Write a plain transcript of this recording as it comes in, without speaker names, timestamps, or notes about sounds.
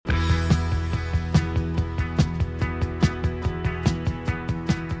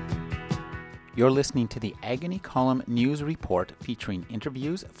You're listening to the Agony Column News Report featuring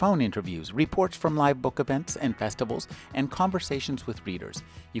interviews, phone interviews, reports from live book events and festivals, and conversations with readers.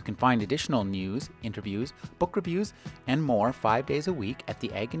 You can find additional news, interviews, book reviews, and more 5 days a week at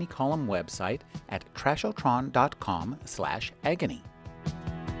the Agony Column website at trashotron.com/agony.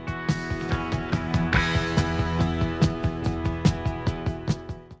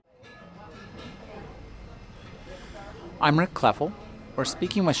 I'm Rick Kleffel. We're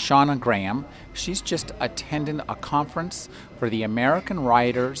speaking with Shauna Graham. She's just attended a conference for the American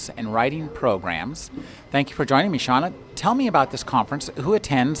Writers and Writing Programs. Thank you for joining me, Shauna. Tell me about this conference, who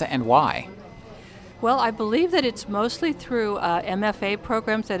attends and why. Well, I believe that it's mostly through MFA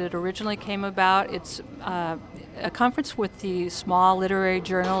programs that it originally came about. It's a conference with the small literary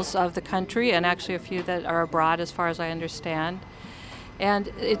journals of the country, and actually a few that are abroad as far as I understand. And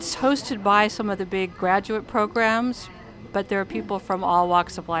it's hosted by some of the big graduate programs, but there are people from all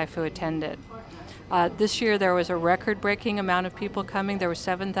walks of life who attend it. This year there was a record-breaking amount of people coming. There were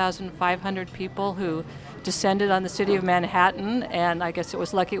 7,500 people who descended on the city of Manhattan, and I guess it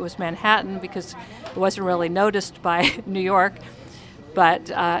was lucky it was Manhattan because it wasn't really noticed by New York.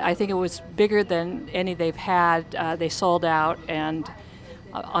 But I think it was bigger than any they've had. They sold out, and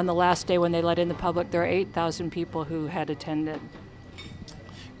on the last day when they let in the public, there were 8,000 people who had attended.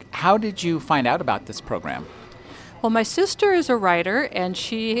 How did you find out about this program? Well, my sister is a writer, and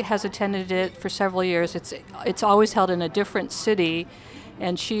she has attended it for several years. It's always held in a different city,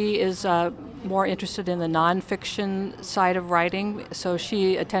 and she is more interested in the nonfiction side of writing. So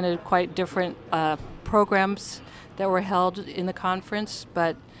she attended quite different programs that were held in the conference,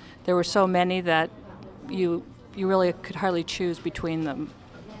 but there were so many that you really could hardly choose between them.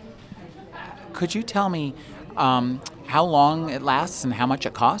 Could you tell me how long it lasts and how much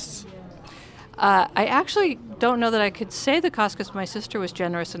it costs? I actually don't know that I could say the cost because my sister was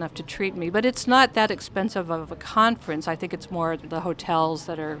generous enough to treat me, but it's not that expensive of a conference. I think it's more the hotels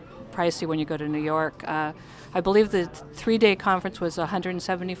that are pricey when you go to New York. I believe the 3-day conference was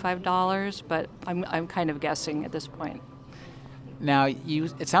 $175, but I'm kind of guessing at this point. Now,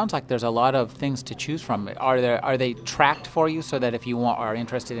 it sounds like there's a lot of things to choose from. Are they tracked for you so that if you are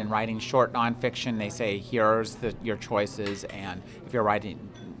interested in writing short nonfiction, they say here's your choices, and if you're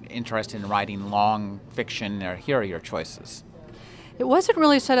interested in writing long fiction, here are your choices? It wasn't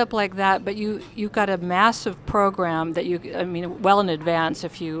really set up like that, but you got a massive program that well in advance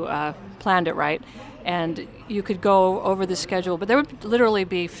if you planned it right, and you could go over the schedule. But there would literally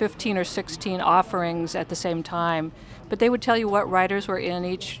be 15 or 16 offerings at the same time. But they would tell you what writers were in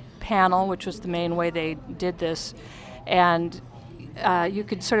each panel, which was the main way they did this, and you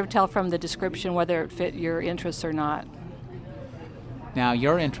could sort of tell from the description whether it fit your interests or not. Now,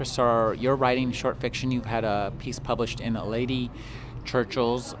 your interests are, you're writing short fiction. You've had a piece published in Lady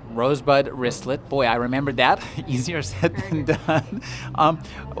Churchill's Rosebud Wristlet. Boy, I remembered that. Easier said than done.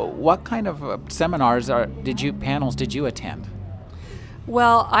 What kind of panels did you attend?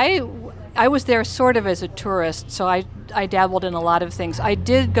 Well, I was there sort of as a tourist, so I dabbled in a lot of things. I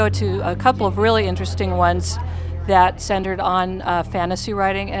did go to a couple of really interesting ones that centered on fantasy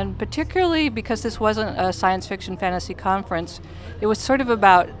writing, and particularly because this wasn't a science fiction fantasy conference, it was sort of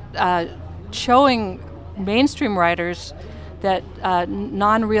about showing mainstream writers that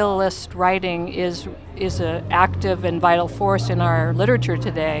non-realist writing is an active and vital force in our literature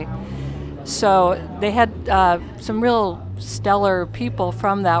today. So they had some real stellar people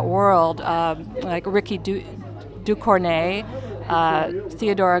from that world, like Ricky Ducournay,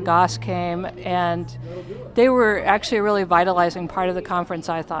 Theodora Goss came, and they were actually a really vitalizing part of the conference,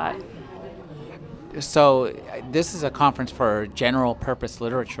 I thought. So this is a conference for general purpose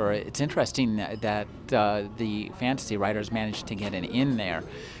literature. It's interesting that the fantasy writers managed to get an in there.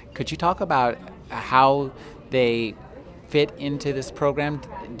 Could you talk about how they fit into this program?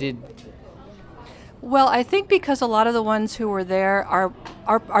 Well, I think because a lot of the ones who were there are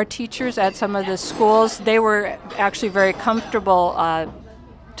teachers at some of the schools, they were actually very comfortable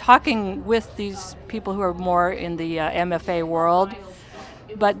talking with these people who are more in the MFA world,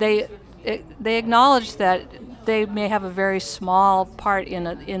 but they acknowledge that they may have a very small part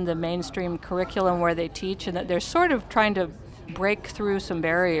in the mainstream curriculum where they teach, and that they're sort of trying to break through some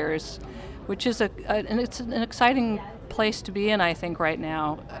barriers, which is it's an exciting place to be in, I think, right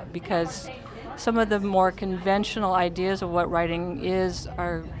now, because some of the more conventional ideas of what writing is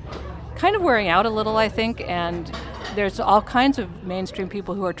are kind of wearing out a little, I think, and there's all kinds of mainstream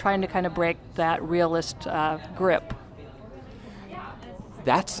people who are trying to kind of break that realist grip.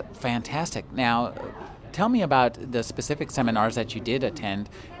 That's fantastic. Now, tell me about the specific seminars that you did attend.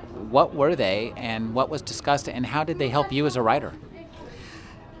 What were they, and what was discussed, and how did they help you as a writer?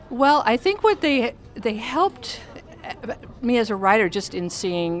 Well, I think what they helped me as a writer just in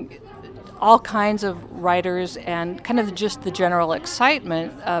seeing all kinds of writers and kind of just the general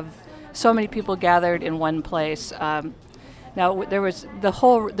excitement of so many people gathered in one place. Now there was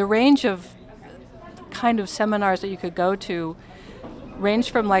the range of kind of seminars that you could go to ranged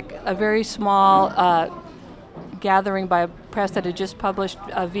from like a very small gathering by a press that had just published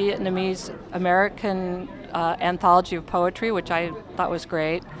a Vietnamese American anthology of poetry, which I thought was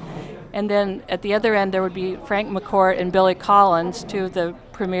great. And then at the other end, there would be Frank McCourt and Billy Collins, two of the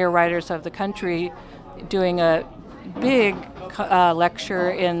premier writers of the country, doing a big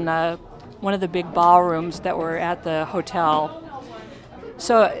lecture in one of the big ballrooms that were at the hotel.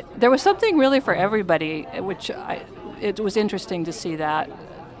 So there was something really for everybody, it was interesting to see that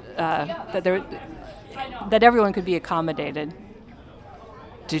that everyone could be accommodated.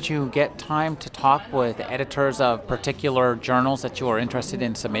 Did you get time to talk with editors of particular journals that you were interested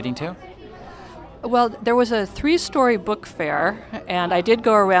in submitting to? Well, there was a 3-story book fair, and I did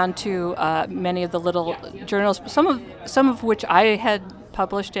go around to many of the little journals, some of which I had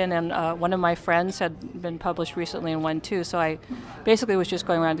published in, and one of my friends had been published recently in one too, so I basically was just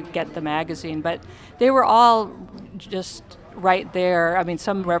going around to get the magazine. But they were all just right there. I mean,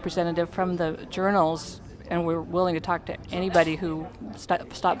 some representative from the journals, and we were willing to talk to anybody who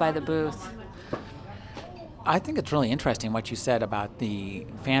stopped by the booth. I think it's really interesting what you said about the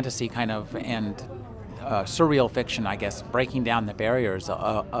fantasy kind of and surreal fiction, I guess, breaking down the barriers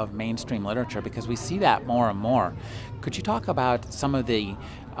of mainstream literature, because we see that more and more. Could you talk about some of the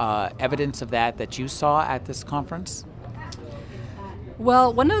evidence of that you saw at this conference?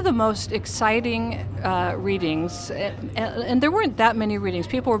 Well, one of the most exciting readings, and there weren't that many readings,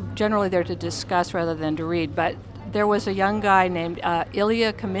 people were generally there to discuss rather than to read, but there was a young guy named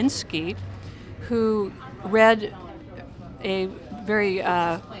Ilya Kaminsky who read a very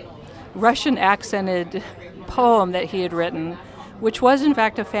Russian-accented poem that he had written, which was in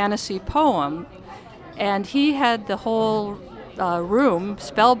fact a fantasy poem, and he had the whole room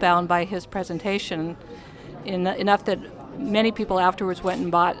spellbound by his presentation, enough that many people afterwards went and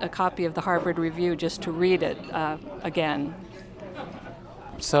bought a copy of the Harvard Review just to read it again.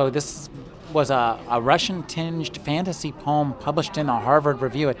 So this was a Russian-tinged fantasy poem published in the Harvard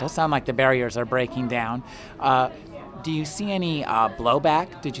Review. It does sound like the barriers are breaking down. Do you see any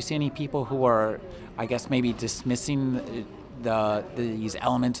blowback? Did you see any people who were, I guess, maybe dismissing these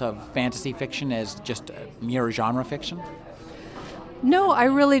elements of fantasy fiction as just mere genre fiction? No, I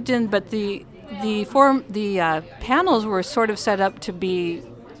really didn't, but the panels were sort of set up to be.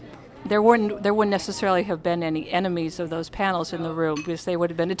 There wouldn't necessarily have been any enemies of those panels in the room, because they would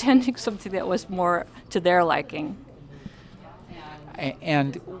have been attending something that was more to their liking.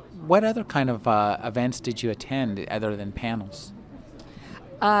 And what other kind of events did you attend other than panels?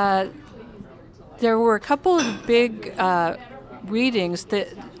 There were a couple of big readings.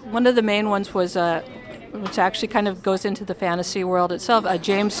 One of the main ones was which actually kind of goes into the fantasy world itself.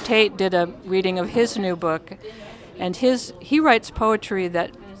 James Tate did a reading of his new book, and he writes poetry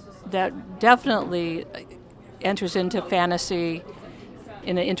that definitely enters into fantasy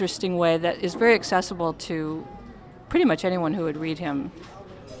in an interesting way that is very accessible to pretty much anyone who would read him.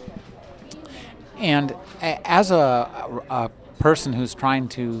 And as a person who's trying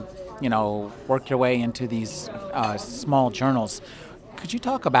to, work your way into these small journals, could you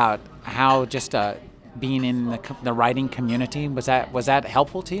talk about how just being in the writing community, was that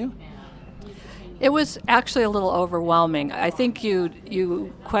helpful to you? It was actually a little overwhelming. I think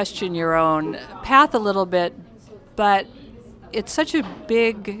you question your own path a little bit, but it's such a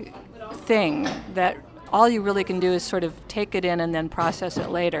big thing that all you really can do is sort of take it in and then process it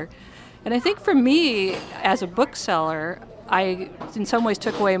later. And I think for me, as a bookseller, I in some ways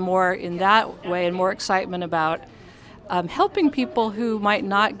took away more in that way and more excitement about helping people who might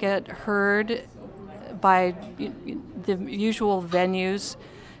not get heard by the usual venues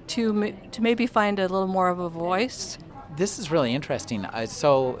to maybe find a little more of a voice. This is really interesting.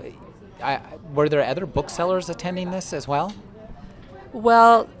 Were there other booksellers attending this as well?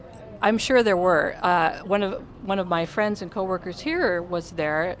 Well, I'm sure there were. One of my friends and coworkers here was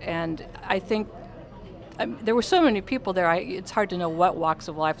there, and I think there were so many people there. It's hard to know what walks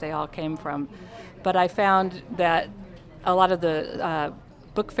of life they all came from, but I found that a lot of the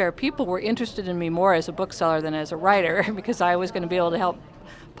book fair people were interested in me more as a bookseller than as a writer, because I was going to be able to help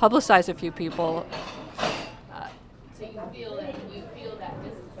publicize a few people.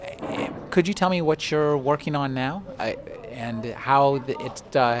 Could you tell me what you're working on now and how it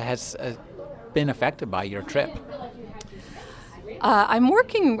has been affected by your trip?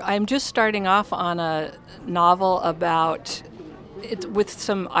 I'm just starting off on a novel about It's with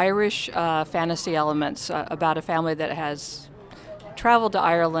some Irish fantasy elements about a family that has traveled to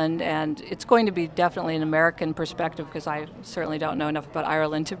Ireland, and it's going to be definitely an American perspective because I certainly don't know enough about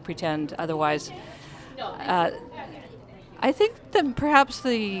Ireland to pretend otherwise. I think that perhaps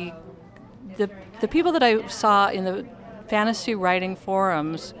the people that I saw in the fantasy writing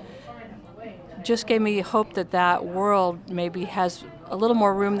forums just gave me hope that that world maybe has a little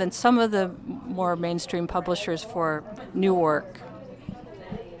more room than some of the more mainstream publishers for new work.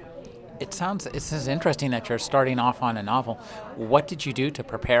 This is interesting that you're starting off on a novel. What did you do to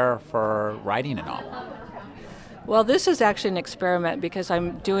prepare for writing a novel? Well, this is actually an experiment because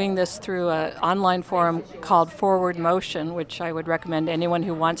I'm doing this through an online forum called Forward Motion, which I would recommend to anyone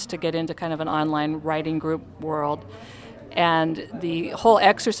who wants to get into kind of an online writing group world. And the whole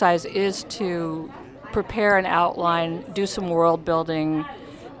exercise is to prepare an outline, do some world building,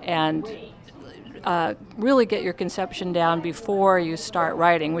 and really get your conception down before you start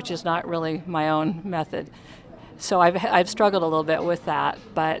writing, which is not really my own method. So I've struggled a little bit with that,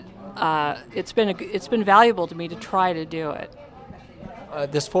 but it's been valuable to me to try to do it.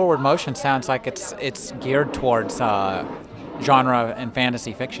 This Forward Motion sounds like it's geared towards genre and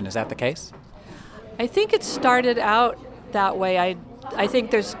fantasy fiction. Is that the case? I think it started out that way. I think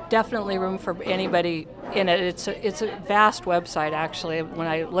there's definitely room for anybody in it. It's a vast website, actually. When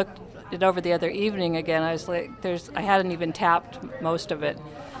I looked it over the other evening again, I was like, I hadn't even tapped most of it.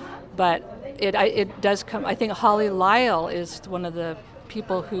 But it does come. I think Holly Lyle is one of the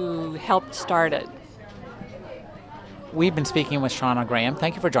people who helped start it. We've been speaking with Shauna Graham.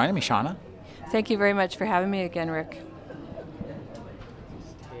 Thank you for joining me, Shauna. Thank you very much for having me again, Rick.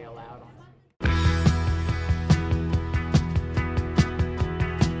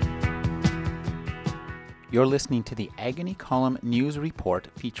 You're listening to the Agony Column News Report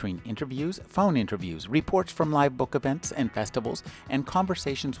featuring interviews, phone interviews, reports from live book events and festivals, and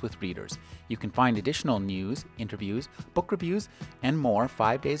conversations with readers. You can find additional news, interviews, book reviews, and more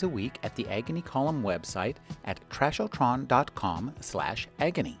 5 days a week at the Agony Column website at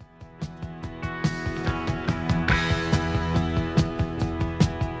trashotron.com/agony.